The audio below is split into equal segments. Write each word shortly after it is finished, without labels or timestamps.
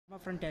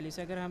फ्रंटैलिस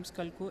अगर हम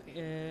स्कल को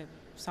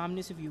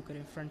सामने से व्यू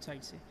करें फ्रंट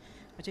साइड से।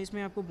 अच्छा,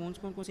 इसमें आपको बोन्स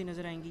कौन कौन सी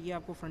नज़र आएंगी? ये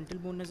आपको फ्रंटल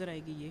बोन नज़र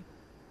आएगी,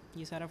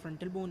 ये सारा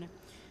फ्रंटल बोन है।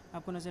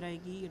 आपको नज़र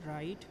आएगी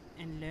right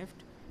and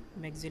left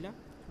maxilla,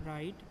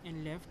 right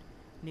and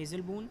left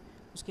nasal bone.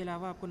 उसके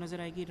अलावा आपको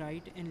नज़र आएगी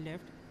राइट एंड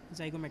लेफ़्ट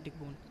ज़ाइगोमेटिक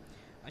बोन।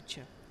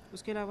 अच्छा,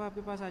 उसके अलावा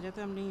आपके पास आ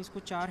जाता है, हमने इसको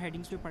 4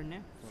 हेडिंग्स पे पढ़ना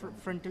है।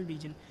 फ्रंटल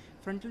रीजन,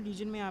 फ्रंटल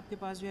रीजन में आपके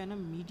पास जो है ना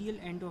medial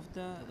end of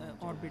the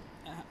orbit,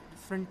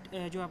 front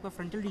जो आपका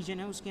फ्रंटल रीजन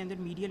है उसके अंदर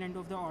medial end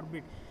of the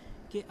orbit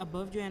के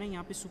अबव जो है ना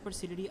यहाँ पे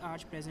सुपरसिलियरी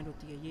आर्च प्रेजेंट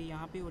होती है, ये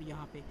यहाँ पे और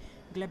यहाँ पे।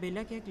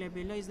 ग्लेबेला क्या है?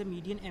 ग्लेबेला is the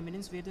median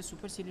eminence where the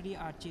सुपरसिलियरी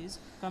arches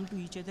come to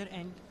each other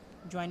and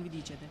join with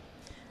each other.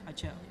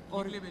 अच्छा,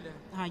 और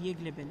हाँ, ये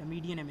ग्लेबेला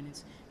मीडियन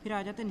एमिनेंस। फिर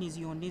आ जाता है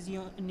नेजियन।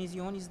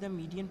 नेजियन is the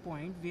median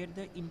point where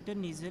the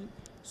इंटरनेजल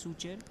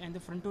suture and the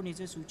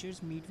frontonasal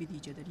sutures meet with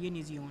each other, ये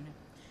नेजियन है।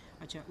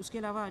 अच्छा, उसके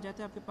अलावा आ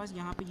जाता है आपके पास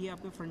यहाँ पे, ये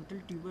आपके फ्रंटल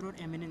ट्यूबर और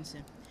एमिनेंस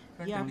है।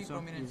 ये आप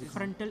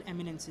फ्रंटल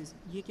एमिनेंसेस,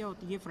 ये क्या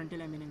होती है?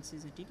 फ्रंटल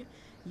एमिनेंसेस है, ठीक है।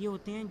 ये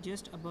होते हैं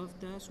just above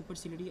the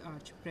सुपरसिलियरी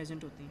arch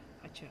present होते हैं।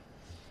 अच्छा,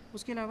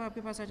 उसके अलावा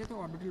आपके पास आ जाता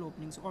है ऑर्बिटल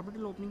ओपनिंग्स।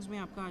 ऑर्बिटल ओपनिंग्स में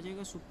आपका आ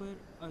जाएगा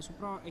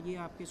ये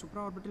आपके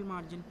सुप्रा ऑर्बिटल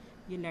मार्जिन,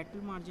 ये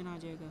लैटरल मार्जिन आ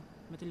जाएगा,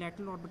 मतलब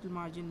lateral orbital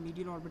margin,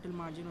 medial orbital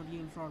margin और ये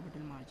इंफ्रा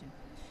ऑर्बिटल मार्जिन।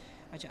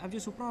 अच्छा, अब जो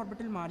सुप्रा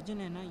ऑर्बिटल मार्जिन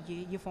है ना,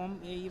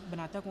 ये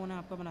बनाता कौन है?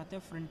 आपका बनाता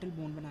है फ्रंटल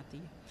बोन बनाती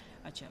है।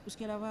 अच्छा,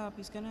 उसके अलावा आप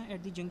इसका ना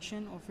at the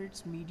junction of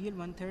its medial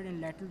 1/3 and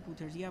lateral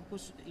 2/3, ये आपको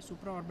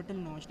सुप्रा ऑर्बिटल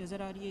नॉच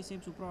नज़र आ रही है, इसे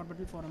सुप्रा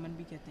ऑर्बिटल फोरामन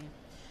भी कहते हैं।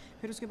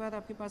 फिर उसके बाद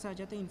आपके पास आ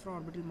जाता है इंफ्रा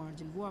ऑर्बिटल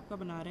मार्जिन, वो आपका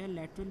बना रहा है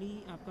लैटरली,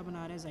 आपका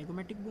बना रहा है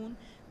ज़ाइगोमेटिक बोन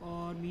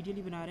और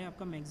मीडियली बना रहा है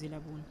आपका मैक्सिला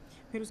बोन।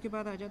 फिर उसके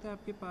बाद आ जाता है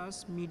आपके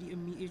पास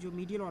जो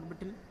मीडियल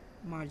ऑर्बिटल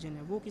मार्जिन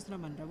है वो किस तरह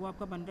बन रहा है? वो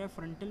आपका बन रहा है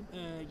फ्रंटल,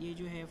 ये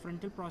जो है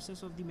frontal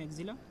process of the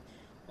maxilla,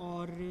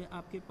 और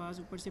आपके पास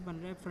ऊपर से बन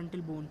रहा है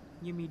फ्रंटल बोन,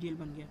 ये मीडियल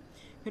बन गया।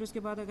 फिर उसके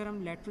बाद अगर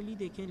हम लैटरली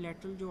देखें,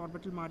 लैटरल जो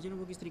ऑर्बिटल मार्जिन है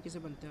वो किस तरीके से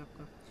बनता है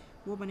आपका?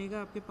 वो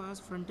बनेगा आपके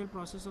पास frontal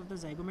process of the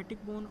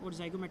ज़ाइगोमेटिक bone और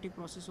ज़ाइगोमेटिक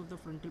process of the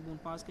frontal bone.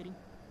 Pause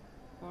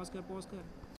कर।